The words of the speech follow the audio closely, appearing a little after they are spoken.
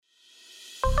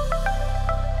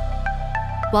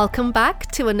Welcome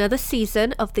back to another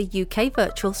season of the UK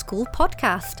Virtual School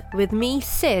podcast with me,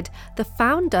 Sid, the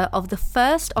founder of the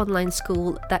first online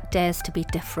school that dares to be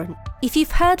different. If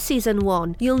you've heard season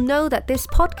 1, you'll know that this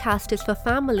podcast is for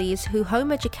families who home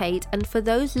educate and for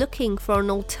those looking for an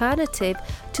alternative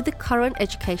to the current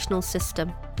educational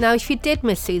system. Now, if you did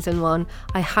miss season 1,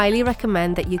 I highly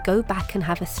recommend that you go back and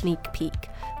have a sneak peek,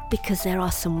 because there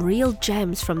are some real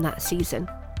gems from that season.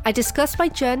 I discussed my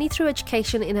journey through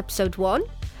education in episode 1.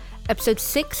 Episode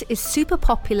 6 is super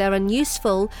popular and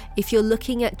useful if you're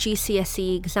looking at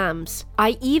GCSE exams.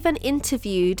 I even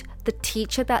interviewed the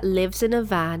teacher that lives in a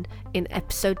van in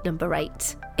episode number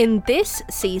 8. In this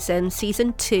season,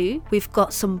 season 2, we've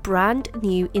got some brand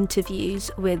new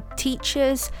interviews with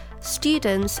teachers,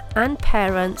 students and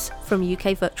parents from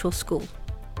UK Virtual School.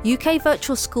 UK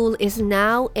Virtual School is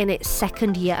now in its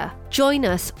second year. Join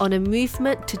us on a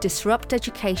movement to disrupt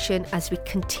education as we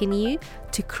continue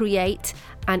to create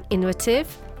an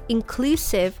innovative,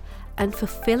 inclusive and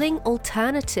fulfilling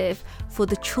alternative for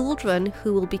the children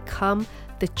who will become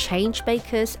the change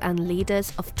makers and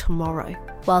leaders of tomorrow.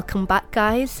 Welcome back,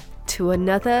 guys, to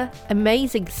another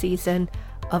amazing season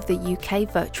of the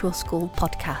UK Virtual School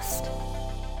podcast.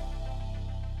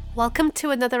 Welcome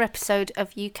to another episode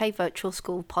of UK Virtual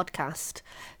School podcast.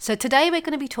 So today we're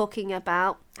going to be talking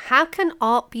about how can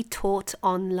art be taught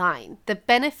online, the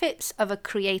benefits of a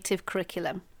creative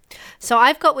curriculum. So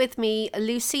I've got with me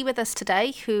Lucy with us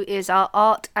today, who is our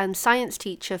art and science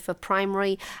teacher for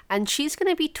primary, and she's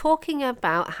going to be talking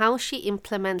about how she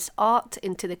implements art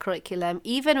into the curriculum,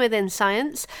 even within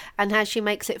science, and how she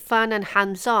makes it fun and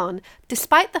hands-on,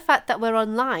 despite the fact that we're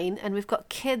online and we've got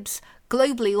kids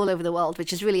globally all over the world,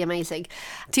 which is really amazing.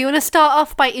 Do you want to start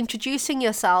off by introducing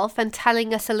yourself and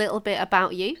telling us a little bit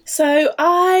about you? So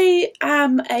I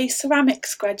am a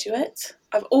ceramics graduate.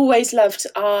 I've always loved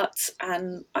art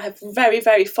and I have very,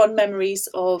 very fond memories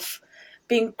of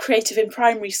being creative in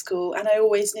primary school, and I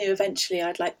always knew eventually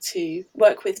I'd like to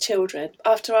work with children.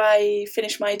 After I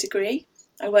finished my degree,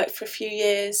 I worked for a few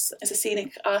years as a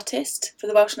scenic artist for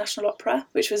the Welsh National Opera,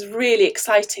 which was really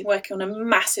exciting, working on a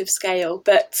massive scale.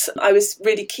 But I was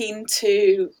really keen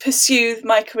to pursue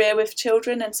my career with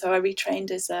children, and so I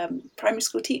retrained as a primary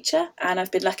school teacher. And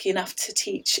I've been lucky enough to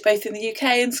teach both in the UK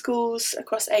and schools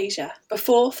across Asia,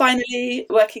 before finally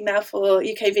working now for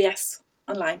UKVS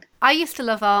online. I used to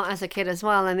love art as a kid as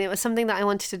well, and it was something that I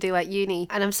wanted to do at uni.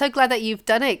 And I'm so glad that you've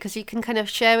done it, because you can kind of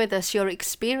share with us your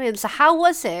experience. So how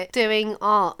was it doing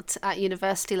art at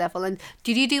university level? And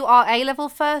did you do art A level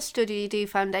first, or did you do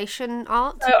foundation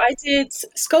art? So I did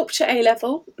sculpture A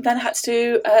level, then I had to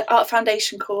do an art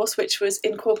foundation course, which was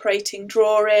incorporating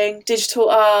drawing, digital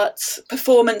art,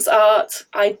 performance art.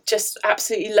 I just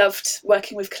absolutely loved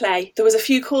working with clay. There was a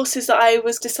few courses that I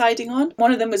was deciding on.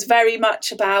 One of them was very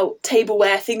much about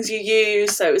tableware, things you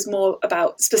use, so it was more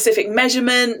about specific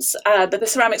measurements, but the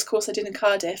ceramics course I did in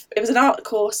Cardiff, it was an art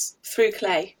course through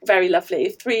clay. Very lovely.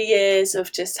 3 years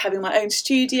of just having my own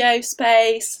studio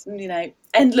space, and, you know,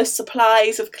 endless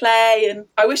supplies of clay, and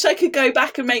I wish I could go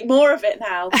back and make more of it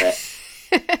now, but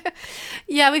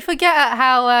Yeah, we forget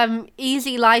how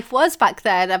easy life was back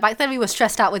then. Back then we were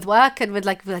stressed out with work and with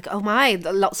like, oh my,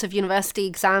 lots of university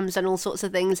exams and all sorts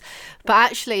of things. But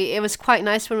actually, it was quite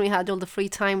nice when we had all the free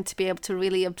time to be able to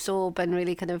really absorb and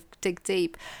really kind of dig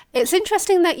deep. It's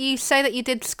interesting that you say that you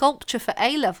did sculpture for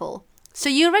A level. So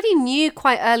you already knew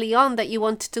quite early on that you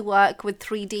wanted to work with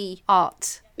 3D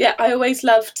art. Yeah, I always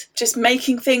loved just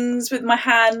making things with my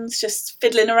hands, just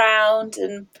fiddling around,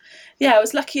 and yeah, I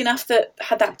was lucky enough that I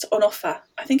had that on offer.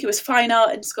 I think it was fine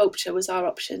art and sculpture was our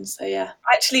option. So yeah,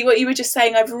 actually what you were just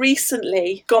saying, I've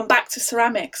recently gone back to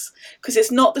ceramics because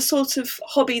it's not the sort of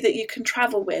hobby that you can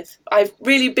travel with. I've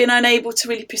really been unable to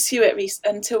really pursue it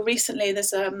until recently.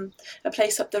 There's a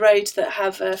place up the road that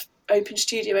have an open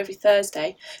studio every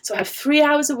Thursday. So I have 3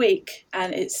 hours a week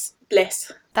and it's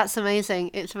bliss. That's amazing.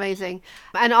 It's amazing.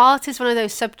 And art is one of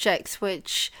those subjects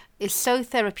which is so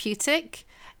therapeutic.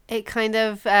 It kind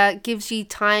of gives you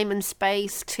time and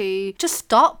space to just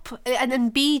stop and then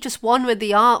be just one with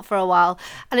the art for a while.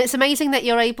 And it's amazing that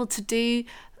you're able to do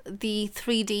the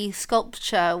 3D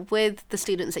sculpture with the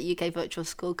students at UK Virtual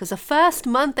School, because the first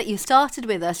month that you started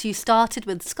with us, you started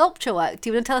with sculpture work. Do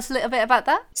you want to tell us a little bit about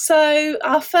that? So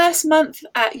our first month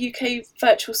at UK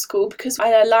Virtual School, because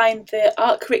I aligned the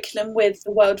art curriculum with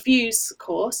the World Views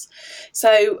course,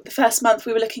 so the first month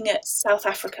we were looking at South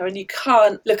Africa, and you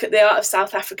can't look at the art of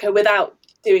South Africa without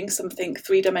doing something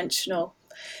three-dimensional.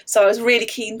 So I was really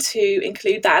keen to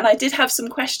include that. And I did have some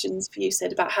questions for you,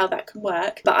 Sid, about how that can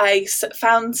work. But I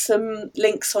found some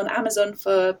links on Amazon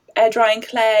for air drying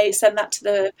clay, send that to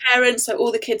the parents. So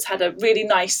all the kids had a really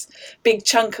nice big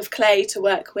chunk of clay to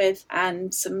work with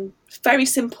and some very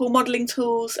simple modelling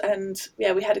tools. And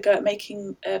yeah, we had a go at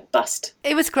making a bust.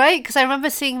 It was great because I remember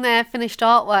seeing their finished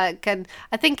artwork, and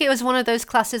I think it was one of those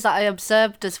classes that I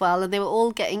observed as well, and they were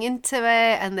all getting into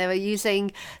it and they were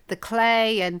using the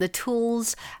clay and the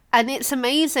tools. And it's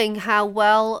amazing how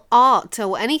well art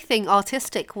or anything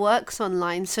artistic works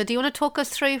online. So do you want to talk us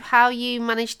through how you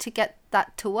managed to get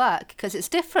that to work? Because it's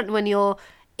different when you're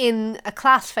in a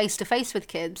class face to face with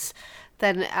kids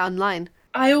than online.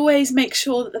 I always make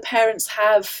sure that the parents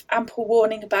have ample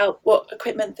warning about what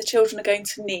equipment the children are going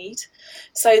to need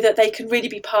so that they can really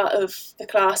be part of the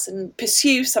class and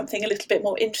pursue something a little bit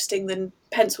more interesting than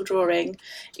pencil drawing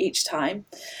each time.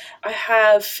 I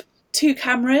have 2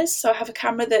 cameras, so I have a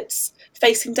camera that's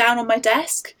facing down on my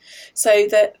desk so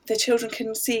that the children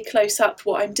can see close up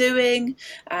what I'm doing,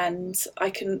 and I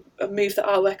can move the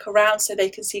artwork around so they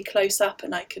can see close up,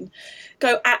 and I can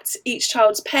go at each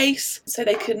child's pace so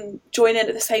they can join in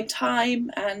at the same time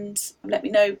and let me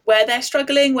know where they're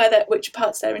struggling, which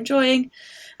parts they're enjoying.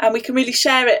 And we can really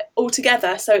share it all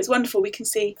together. So it's wonderful. We can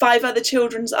see 5 other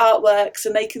children's artworks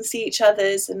and they can see each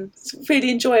other's, and it's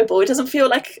really enjoyable. It doesn't feel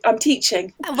like I'm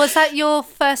teaching. Was that your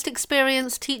first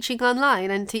experience teaching online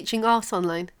and teaching art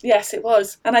online? Yes, it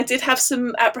was. And I did have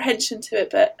some apprehension to it,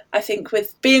 but I think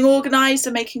with being organised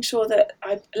and making sure that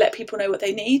I let people know what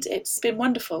they need, it's been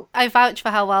wonderful. I vouch for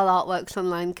how well art works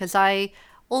online because I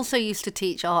also used to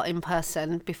teach art in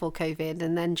person before COVID,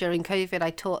 and then during COVID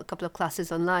I taught a couple of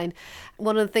classes online.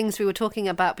 One of the things we were talking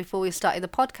about before we started the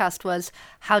podcast was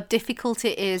how difficult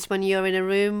it is when you're in a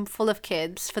room full of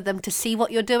kids for them to see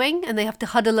what you're doing, and they have to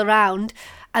huddle around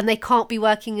and they can't be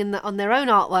working on their own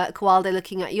artwork while they're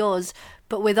looking at yours.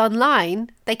 But with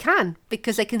online, they can,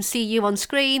 because they can see you on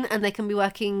screen and they can be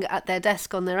working at their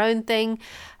desk on their own thing.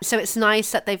 So it's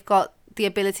nice that they've got the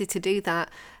ability to do that.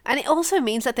 And it also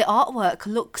means that the artwork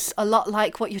looks a lot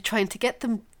like what you're trying to get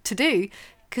them to do,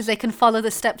 because they can follow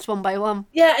the steps one by one.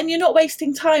 Yeah, and you're not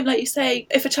wasting time. Like you say,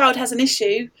 if a child has an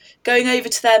issue, going over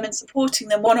to them and supporting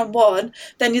them one-on-one,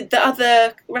 then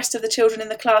the rest of the children in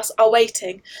the class are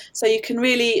waiting. So you can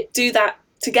really do that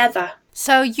together.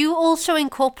 So you also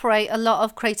incorporate a lot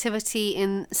of creativity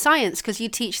in science because you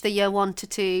teach the year 1 to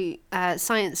 2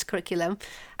 science curriculum.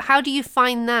 How do you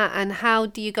find that, and how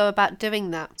do you go about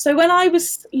doing that? So when I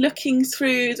was looking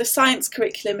through the science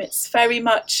curriculum, it's very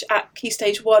much at Key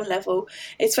Stage 1 level.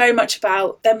 It's very much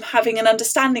about them having an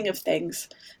understanding of things.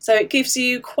 So it gives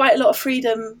you quite a lot of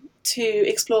freedom to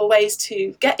explore ways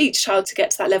to get each child to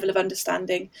get to that level of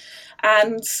understanding.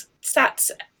 And sat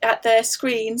at their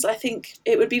screens, I think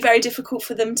it would be very difficult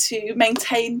for them to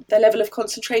maintain their level of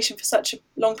concentration for such a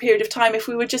long period of time if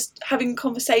we were just having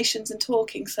conversations and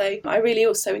talking. So I really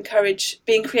also encourage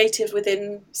being creative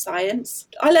within science.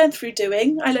 I learn through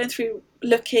doing, I learn through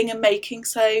looking and making,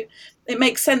 so it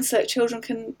makes sense that children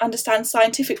can understand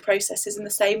scientific processes in the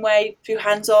same way through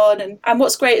hands-on. And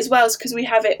what's great as well is because we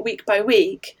have it week by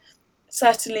week.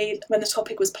 Certainly when the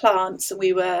topic was plants and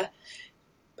we were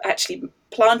actually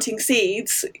planting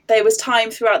seeds, there was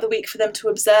time throughout the week for them to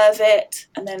observe it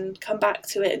and then come back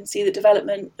to it and see the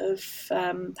development of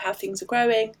how things are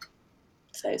growing.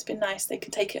 So it's been nice. They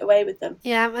can take it away with them.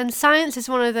 Yeah, and science is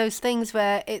one of those things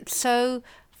where it's so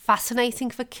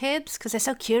fascinating for kids because they're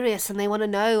so curious and they want to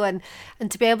know, and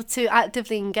to be able to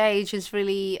actively engage is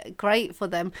really great for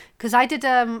them. Because I did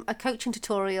a coaching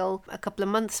tutorial a couple of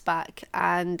months back,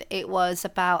 and it was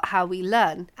about how we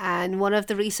learn, and one of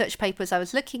the research papers I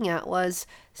was looking at was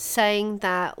saying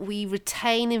that we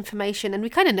retain information, and we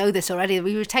kind of know this already,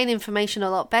 we retain information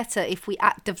a lot better if we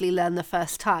actively learn the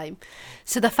first time.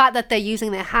 So the fact that they're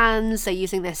using their hands, they're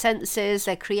using their senses,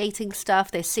 they're creating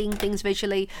stuff, they're seeing things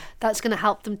visually, that's going to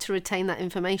help them to retain that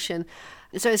information.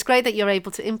 So it's great that you're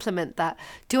able to implement that.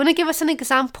 Do you want to give us an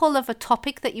example of a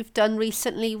topic that you've done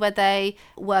recently where they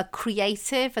were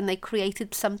creative and they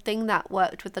created something that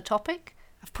worked with the topic?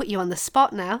 I've put you on the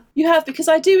spot now. You have, because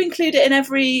I do include it in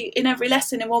every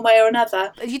lesson in one way or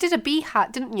another. You did a bee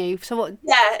hat, didn't you? So what?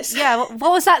 Yes. Yeah.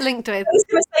 What was that linked with? I was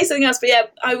going to say something else, but yeah,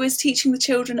 I was teaching the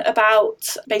children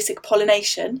about basic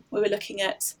pollination. We were looking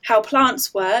at how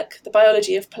plants work, the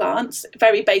biology of plants,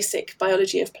 very basic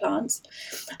biology of plants.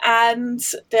 And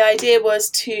the idea was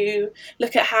to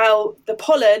look at how the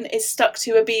pollen is stuck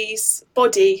to a bee's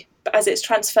body as it's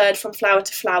transferred from flower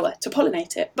to flower to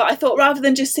pollinate it. But I thought rather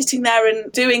than just sitting there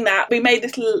and doing that, we made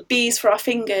little bees for our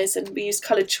fingers and we used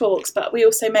coloured chalks, but we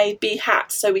also made bee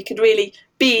hats so we could really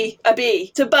be a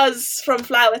bee, to buzz from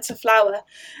flower to flower.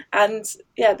 And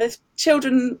yeah, the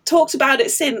children talked about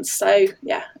it since. So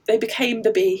yeah, they became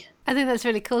the bee. I think that's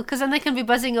really cool, because then they can be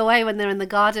buzzing away when they're in the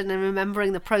garden and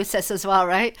remembering the process as well,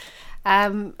 right?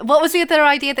 What was the other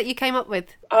idea that you came up with?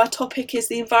 Our topic is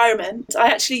the environment. I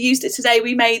actually used it today.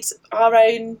 We made our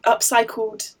own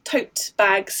upcycled tote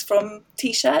bags from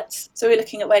t-shirts. So we're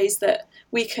looking at ways that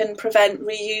we can prevent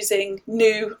reusing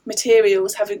new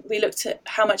materials. We looked at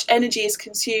how much energy is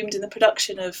consumed in the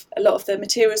production of a lot of the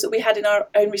materials that we had in our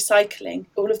own recycling.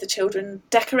 All of the children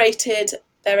decorated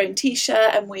their own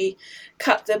t-shirt, and we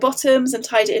cut the bottoms and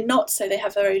tied it in knots, so they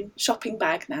have their own shopping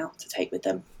bag now to take with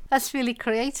them. That's really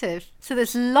creative. So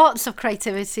there's lots of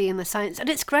creativity in the science, and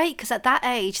it's great because at that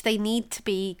age they need to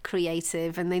be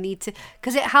creative, and they need to,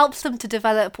 because it helps them to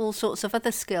develop all sorts of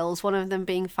other skills, one of them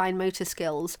being fine motor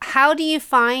skills. How do you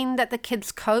find that the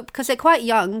kids cope? Because they're quite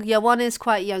young. Year one is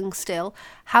quite young still.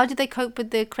 How do they cope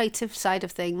with the creative side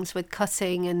of things, with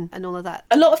cutting and all of that?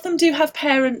 A lot of them do have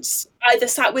parents either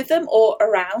sat with them or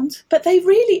around, but they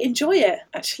really enjoy it,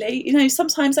 actually. You know,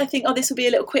 sometimes I think, oh, this will be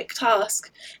a little quick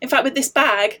task. In fact, with this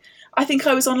bag, I think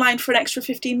I was online for an extra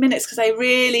 15 minutes because I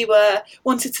really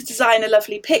wanted to design a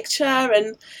lovely picture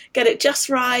and get it just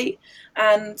right.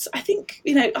 And I think,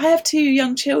 you know, I have 2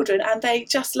 young children and they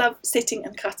just love sitting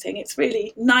and cutting. It's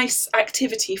really nice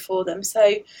activity for them.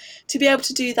 So to be able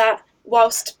to do that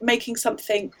whilst making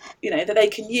something, you know, that they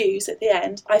can use at the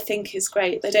end, I think is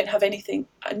great. They don't have anything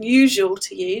unusual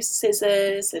to use,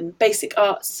 scissors and basic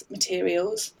arts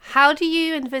materials. How do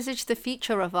you envisage the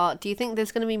future of art? Do you think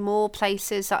there's going to be more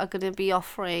places that are going to be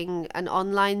offering an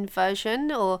online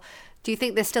version, or do you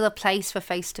think there's still a place for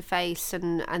face-to-face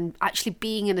and actually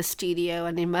being in a studio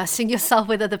and immersing yourself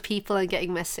with other people and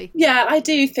getting messy? Yeah, I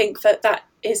do think that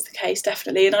is the case,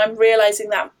 definitely. And I'm realising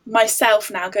that myself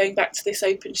now, going back to this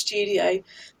open studio,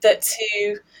 that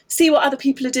to see what other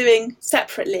people are doing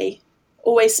separately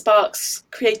always sparks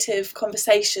creative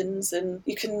conversations, and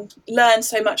you can learn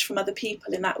so much from other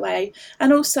people in that way.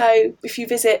 And also, if you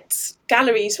visit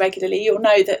galleries regularly, you'll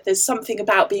know that there's something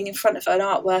about being in front of an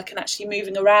artwork and actually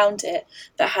moving around it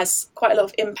that has quite a lot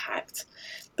of impact.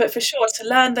 But for sure, to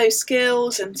learn those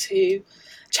skills and to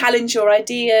challenge your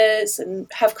ideas and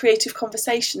have creative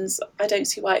conversations, I don't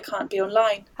see why it can't be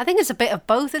online. I think it's a bit of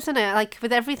both, isn't it? Like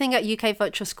with everything at UK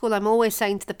Virtual School, I'm always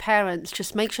saying to the parents,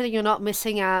 just make sure that you're not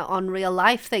missing out on real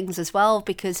life things as well,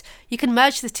 because you can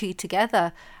merge the two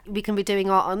together. We can be doing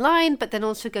art online, but then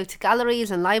also go to galleries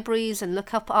and libraries and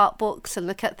look up art books and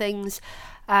look at things.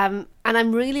 And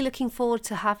I'm really looking forward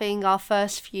to having our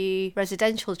first few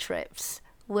residential trips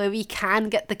where we can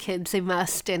get the kids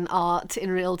immersed in art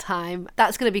in real time.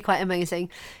 That's going to be quite amazing.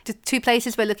 The 2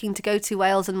 places we're looking to go to,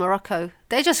 Wales and Morocco,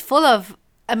 they're just full of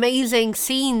amazing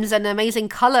scenes and amazing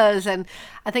colours, and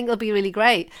I think it'll be really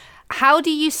great. How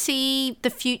do you see the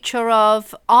future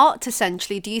of art,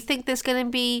 essentially? Do you think there's going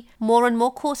to be more and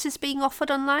more courses being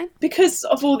offered online? Because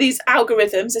of all these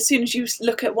algorithms, as soon as you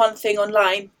look at one thing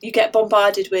online, you get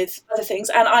bombarded with other things.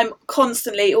 And I'm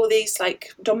constantly, all these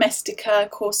like Domestika,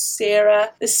 Coursera,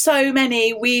 there's so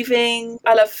many, weaving.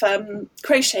 I love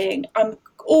crocheting. I'm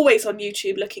always on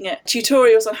YouTube looking at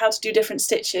tutorials on how to do different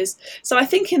stitches. So I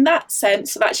think in that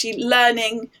sense of actually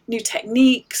learning new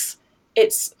techniques,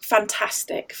 it's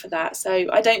fantastic for that. So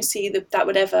I don't see that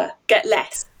would ever get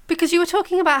less. Because you were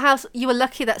talking about how you were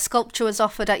lucky that sculpture was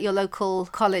offered at your local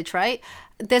college, right?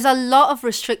 There's a lot of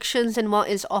restrictions in what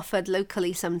is offered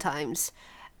locally sometimes.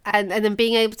 And then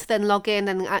being able to then log in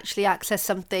and actually access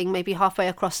something maybe halfway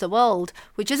across the world,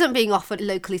 which isn't being offered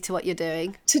locally to what you're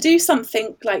doing. To do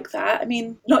something like that, I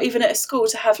mean, not even at a school,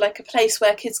 to have like a place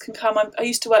where kids can come. I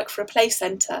used to work for a play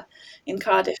centre in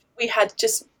Cardiff. We had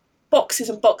just boxes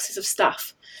and boxes of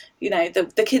stuff. You know,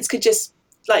 the kids could just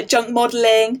like junk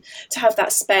modelling, to have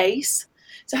that space.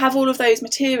 To have all of those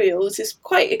materials is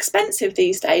quite expensive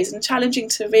these days and challenging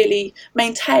to really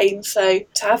maintain. So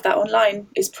to have that online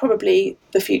is probably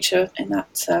the future in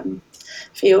that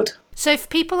field. So if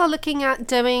people are looking at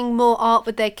doing more art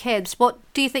with their kids, what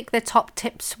do you think their top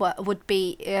tips would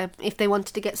be if they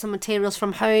wanted to get some materials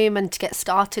from home and to get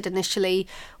started initially?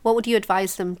 What would you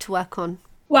advise them to work on?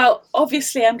 Well,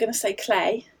 obviously I'm going to say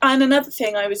clay. And another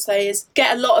thing I would say is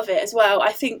get a lot of it as well.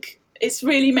 I think it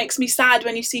really makes me sad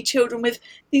when you see children with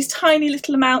these tiny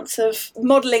little amounts of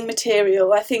modelling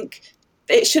material. I think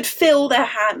it should fill their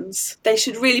hands. They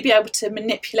should really be able to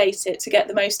manipulate it to get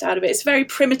the most out of it. It's a very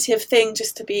primitive thing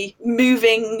just to be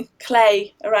moving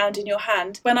clay around in your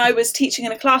hand. When I was teaching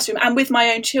in a classroom and with my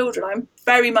own children, I'm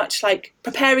very much like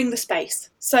preparing the space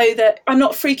so that I'm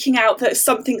not freaking out that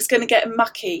something's going to get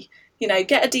mucky.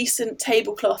 get a decent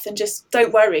tablecloth and just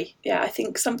don't worry. Yeah, I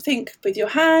think something with your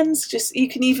hands, just you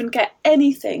can even get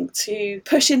anything to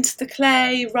push into the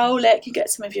clay, roll it, you get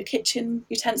some of your kitchen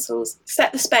utensils,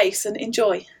 set the space and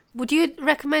enjoy. Would you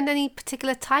recommend any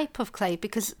particular type of clay?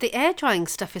 Because the air drying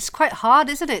stuff is quite hard,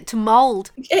 isn't it, to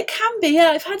mould? It can be,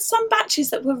 yeah. I've had some batches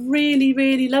that were really,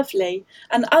 really lovely,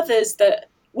 and others that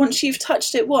once you've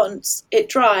touched it once, it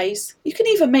dries. You can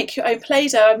even make your own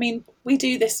Play-Doh. I mean, we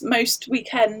do this most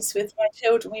weekends with my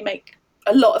children. We make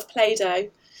a lot of Play-Doh,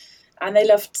 and they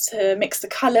love to mix the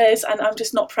colours, and I'm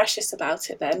just not precious about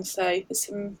it then. So there's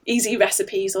some easy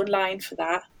recipes online for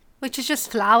that. Which is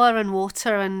just flour and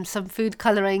water and some food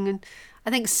colouring and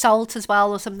I think salt as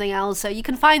well or something else. So you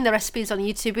can find the recipes on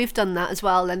YouTube. We've done that as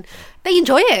well and they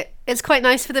enjoy it. It's quite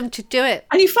nice for them to do it.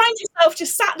 And you find yourself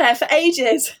just sat there for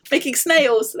ages making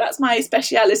snails. That's my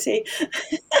speciality.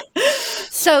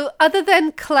 So other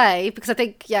than clay, because I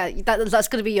think, that's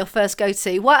going to be your first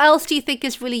go-to, what else do you think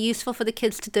is really useful for the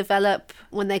kids to develop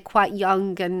when they're quite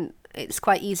young and it's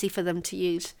quite easy for them to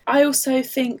use? I also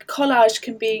think collage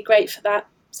can be great for that.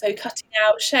 So cutting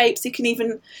out shapes, you can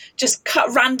even just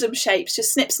cut random shapes,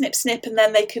 just snip, snip, snip, and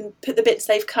then they can put the bits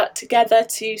they've cut together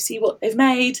to see what they've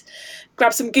made.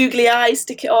 Grab some googly eyes,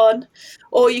 stick it on.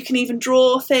 Or you can even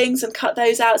draw things and cut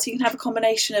those out, so you can have a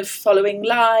combination of following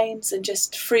lines and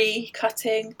just free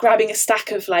cutting. Grabbing a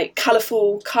stack of like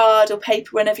colourful card or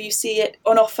paper whenever you see it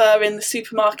on offer in the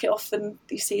supermarket, often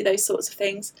you see those sorts of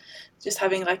things. Just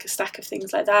having like a stack of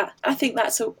things like that. I think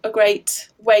that's a great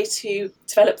way to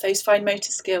develop those fine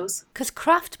motor skills. Because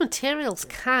craft materials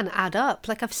can add up.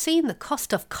 Like I've seen the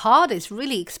cost of card is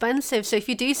really expensive. So if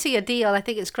you do see a deal, I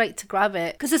think it's great to grab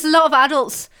it. Because there's a lot of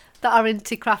adults that are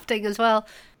into crafting as well.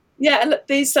 Yeah, and look,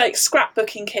 these like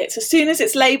scrapbooking kits, as soon as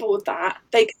it's labelled that,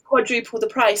 they quadruple the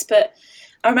price. But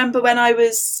I remember when I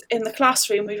was in the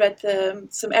classroom, we read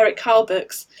some Eric Carle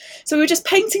books. So we were just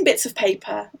painting bits of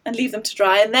paper and leave them to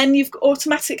dry. And then you've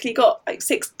automatically got like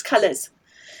 6 colours.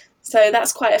 So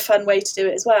that's quite a fun way to do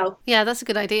it as well. Yeah, that's a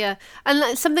good idea.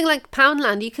 And something like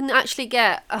Poundland, you can actually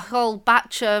get a whole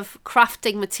batch of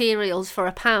crafting materials for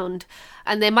 £1.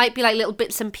 And there might be like little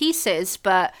bits and pieces,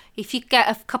 but if you get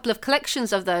a couple of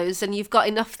collections of those and you've got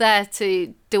enough there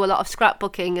to do a lot of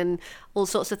scrapbooking and all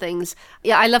sorts of things.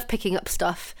 Yeah, I love picking up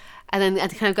stuff and then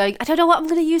kind of going, I don't know what I'm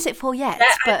going to use it for yet.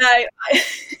 Yeah, but I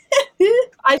know.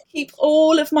 I keep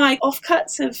all of my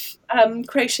offcuts of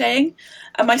crocheting,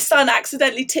 and my son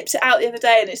accidentally tipped it out the other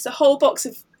day, and it's a whole box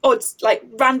of odds, like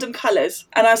random colours.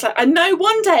 And I was like, I know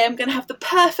one day I'm going to have the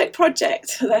perfect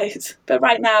project for those. But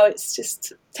right now it's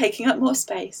just taking up more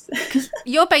space.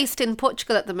 You're based in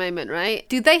Portugal at the moment, right?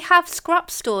 Do they have scrap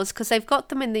stores? Because they've got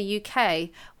them in the UK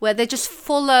where they're just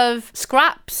full of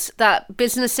scraps that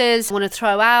businesses want to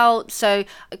throw out. So,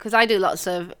 because I do lots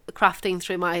of crafting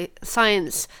through my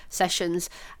science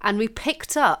sessions, and we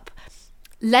picked up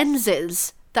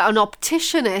lenses that an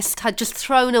opticianist had just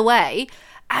thrown away.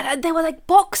 And they were like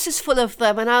boxes full of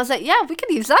them. And I was like, yeah, we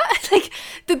can use that. Like,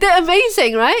 they're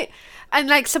amazing, right? And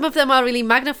like some of them are really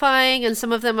magnifying and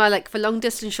some of them are like for long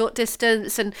distance, short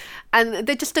distance. And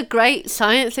they're just a great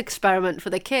science experiment for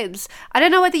the kids. I don't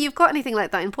know whether you've got anything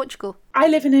like that in Portugal. I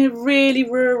live in a really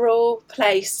rural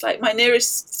place. Like my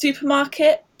nearest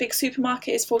supermarket, big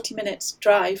supermarket, is 40 minutes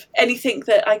drive. Anything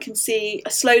that I can see,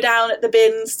 I slow down at the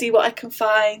bins, see what I can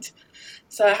find.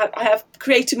 So I have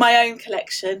created my own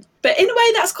collection. But in a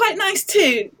way, that's quite nice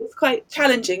too. It's quite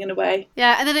challenging in a way.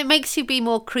 Yeah, and then it makes you be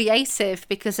more creative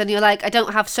because then you're like, I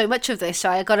don't have so much of this,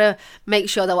 so I got to make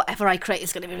sure that whatever I create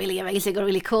is going to be really amazing or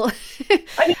really cool.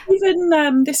 I mean,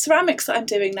 even the ceramics that I'm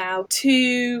doing now,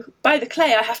 to buy the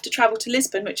clay, I have to travel to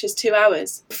Lisbon, which is 2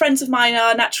 hours. Friends of mine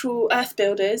are natural earth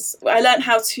builders. I learned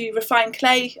how to refine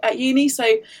clay at uni, so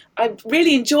I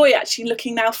really enjoy actually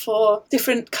looking now for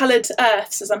different coloured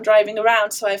earths as I'm driving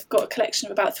around. So I've got a collection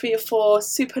of about 3 or 4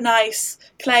 super nice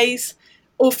clays,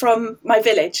 all from my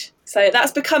village. So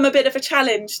that's become a bit of a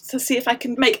challenge to see if I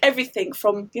can make everything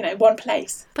from, one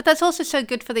place. But that's also so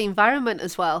good for the environment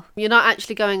as well. You're not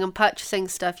actually going and purchasing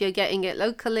stuff. You're getting it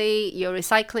locally. You're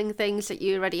recycling things that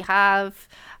you already have.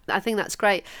 I think that's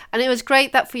great. And it was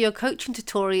great that for your coaching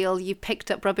tutorial, you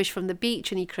picked up rubbish from the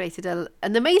beach and you created an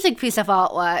amazing piece of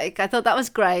artwork. I thought that was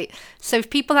great. So if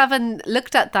people haven't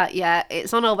looked at that yet,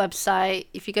 it's on our website.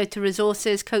 If you go to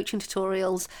resources, coaching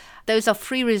tutorials, those are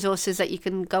free resources that you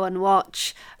can go and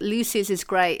watch. Lucy's is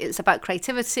great. It's about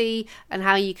creativity and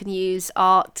how you can use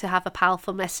art to have a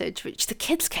powerful message, which the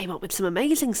kids came up with some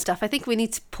amazing stuff. I think we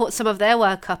need to put some of their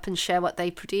work up and share what they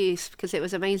produce because it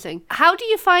was amazing. How do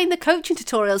you find the coaching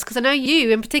tutorials? Because I know you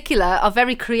in particular are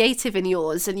very creative in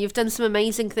yours and you've done some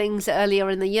amazing things earlier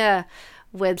in the year.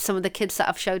 with some of the kids that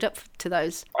have showed up to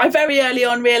those? I very early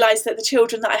on realised that the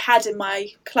children that I had in my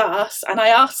class, and I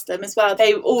asked them as well,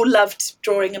 they all loved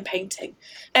drawing and painting.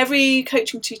 Every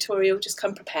coaching tutorial just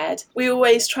come prepared. We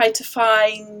always tried to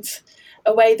find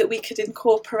a way that we could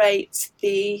incorporate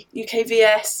the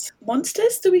UKVS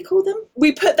monsters, do we call them?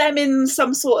 We put them in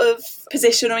some sort of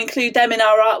position or include them in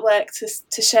our artwork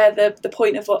to share the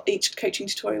point of what each coaching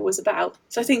tutorial was about.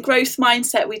 So I think growth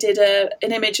mindset, we did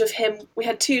an image of him. We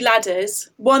had 2 ladders,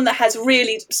 one that has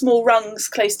really small rungs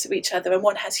close to each other and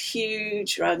one has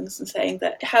huge rungs, and saying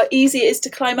that how easy it is to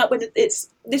climb up when it's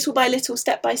little by little,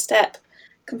 step by step,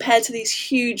 compared to these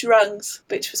huge rungs,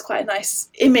 which was quite a nice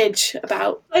image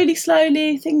about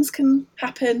slowly things can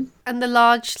happen. And the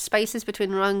large spaces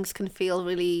between rungs can feel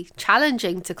really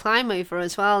challenging to climb over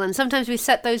as well. And sometimes we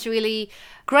set those really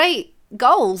great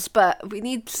goals, but we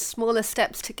need smaller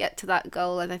steps to get to that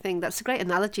goal. And I think that's a great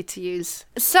analogy to use.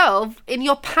 So in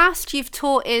your past, you've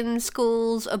taught in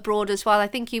schools abroad as well. I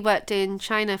think you worked in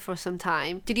China for some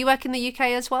time. Did you work in the UK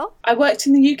as well? I worked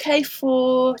in the UK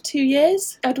for 2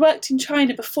 years. I'd worked in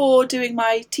China before doing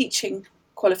my teaching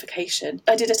qualification.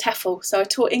 I did a TEFL, so I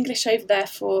taught English over there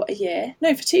for a year.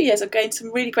 No, for 2 years. I've gained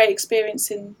some really great experience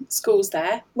in schools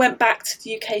there. Went back to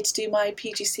the UK to do my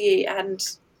PGCE and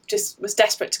just was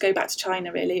desperate to go back to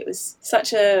China, really. It was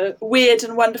such a weird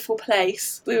and wonderful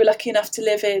place. We were lucky enough to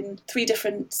live in 3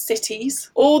 different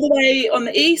cities, all the way on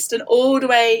the east and all the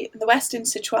way in the west in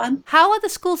Sichuan. How are the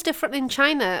schools different in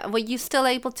China? Were you still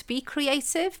able to be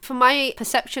creative? From my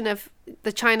perception of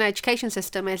the China education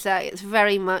system is that it's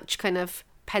very much kind of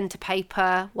pen to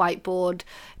paper, whiteboard.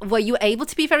 Were you able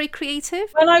to be very creative?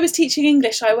 When I was teaching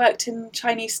English, I worked in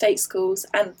Chinese state schools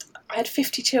and I had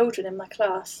 50 children in my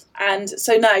class. And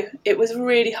so no, it was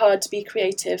really hard to be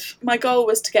creative. My goal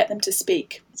was to get them to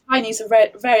speak. Chinese are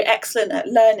very, very excellent at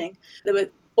learning. They were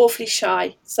awfully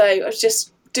shy. So I was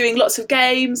just doing lots of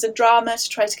games and drama to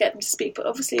try to get them to speak. But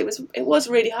obviously it was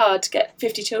really hard to get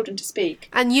 50 children to speak.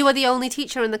 And you were the only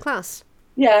teacher in the class?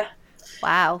 Yeah.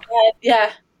 Wow.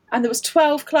 Yeah. And there was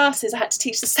 12 classes. I had to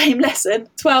teach the same lesson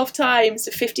 12 times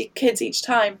to 50 kids each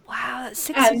time. Wow, that's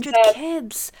 600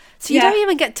 kids. So you don't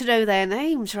even get to know their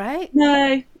names, right?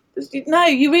 No,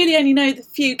 you really only know the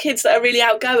few kids that are really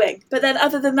outgoing. But then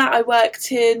other than that, I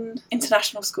worked in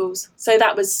international schools. So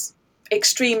that was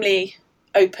extremely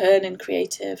open and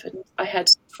creative. And I had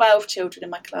 12 children in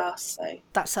my class. So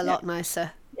that's a lot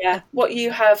nicer. Yeah, what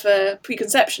you have a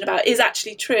preconception about is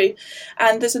actually true.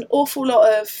 And there's an awful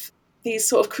lot of these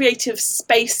sort of creative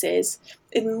spaces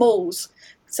in malls.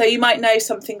 So you might know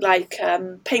something like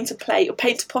Paint a Plate or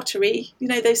Paint a Pottery, you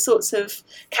know, those sorts of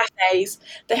cafes.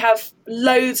 They have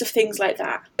loads of things like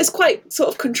that. It's quite sort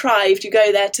of contrived. You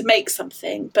go there to make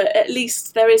something, but at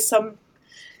least there is some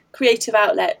creative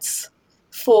outlets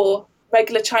for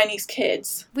regular Chinese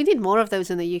kids. We need more of those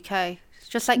in the UK.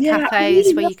 Just like cafes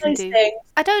really where you can do things.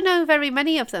 I don't know very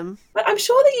many of them. I'm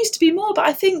sure there used to be more, but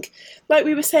I think, like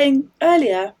we were saying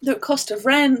earlier, the cost of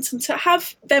rent and to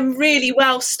have them really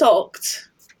well stocked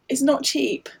is not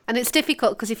cheap. And it's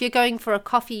difficult because if you're going for a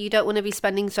coffee, you don't want to be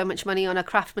spending so much money on a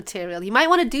craft material. You might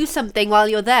want to do something while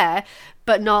you're there,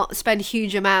 but not spend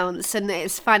huge amounts. And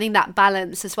it's finding that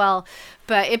balance as well.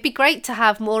 But it'd be great to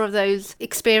have more of those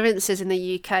experiences in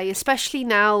the UK, especially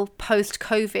now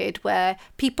post-COVID, where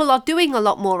people are doing a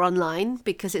lot more online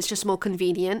because it's just more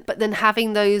convenient. But then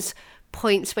having those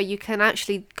points where you can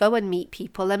actually go and meet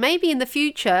people. And maybe in the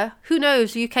future, who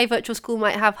knows, UK Virtual School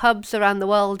might have hubs around the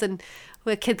world and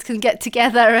where kids can get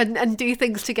together and do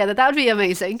things together. That would be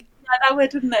amazing. Yeah, that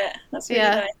would, wouldn't it? That's really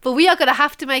nice. But we are going to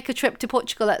have to make a trip to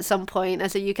Portugal at some point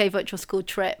as a UK Virtual School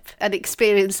trip and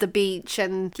experience the beach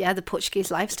and, the Portuguese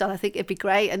lifestyle. I think it'd be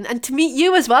great. And to meet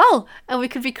you as well. And we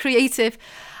could be creative.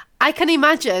 I can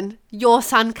imagine your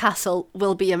sandcastle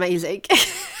will be amazing.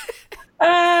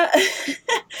 I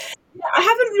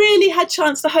haven't really had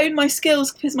chance to hone my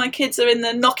skills because my kids are in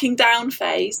the knocking down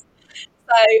phase.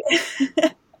 So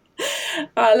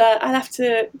I'll have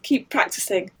to keep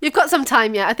practicing. You've got some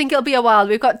time yet. I think it'll be a while.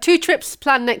 We've got 2 trips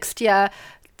planned next year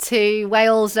to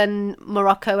Wales and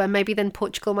Morocco, and maybe then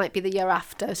Portugal might be the year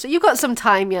after. So you've got some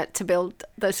time yet to build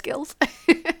those skills.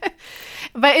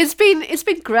 But it's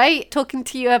been great talking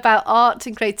to you about art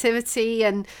and creativity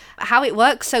and how it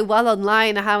works so well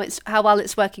online and how well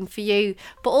it's working for you,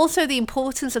 but also the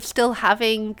importance of still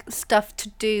having stuff to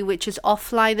do which is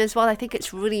offline as well. I think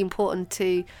it's really important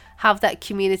to have that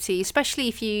community, especially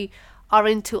if you are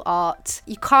into art.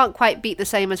 You can't quite beat the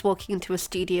same as walking into a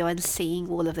studio and seeing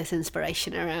all of this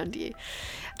inspiration around you.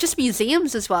 Just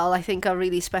museums as well, I think, are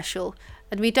really special.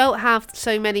 And we don't have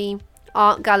so many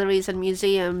art galleries and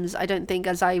museums, I don't think,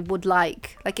 as I would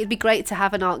like. Like, it'd be great to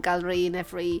have an art gallery in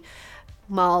every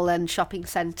mall and shopping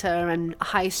centre and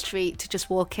high street to just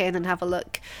walk in and have a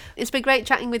look. It's been great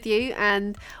chatting with you,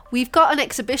 and we've got an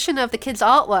exhibition of the kids'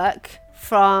 artwork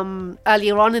from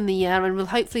earlier on in the year, and we'll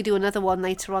hopefully do another one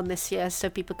later on this year so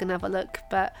people can have a look.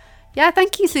 But yeah,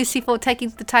 thank you, Lucy, for taking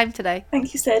the time today.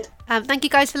 Thank you, Sid. Thank you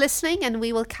guys for listening, and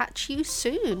we will catch you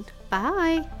soon.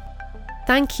 Bye.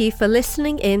 Thank you for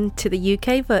listening in to the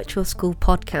UK Virtual School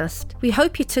podcast. We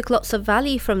hope you took lots of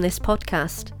value from this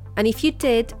podcast. And if you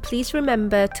did, please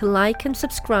remember to like and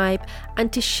subscribe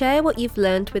and to share what you've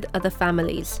learned with other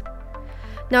families.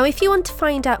 Now, if you want to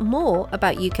find out more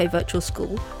about UK Virtual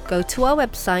School, go to our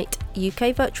website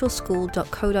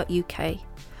ukvirtualschool.co.uk,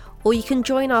 or you can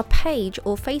join our page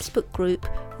or Facebook group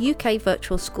UK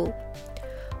Virtual School.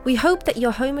 We hope that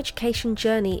your home education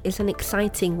journey is an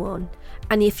exciting one,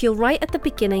 and if you're right at the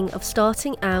beginning of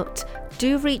starting out,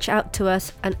 do reach out to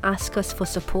us and ask us for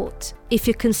support. If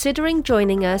you're considering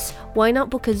joining us, why not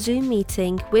book a Zoom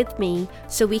meeting with me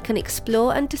so we can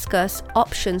explore and discuss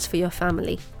options for your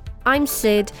family. I'm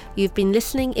Sid, you've been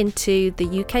listening into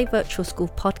the UK Virtual School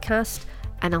podcast,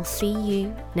 and I'll see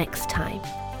you next time.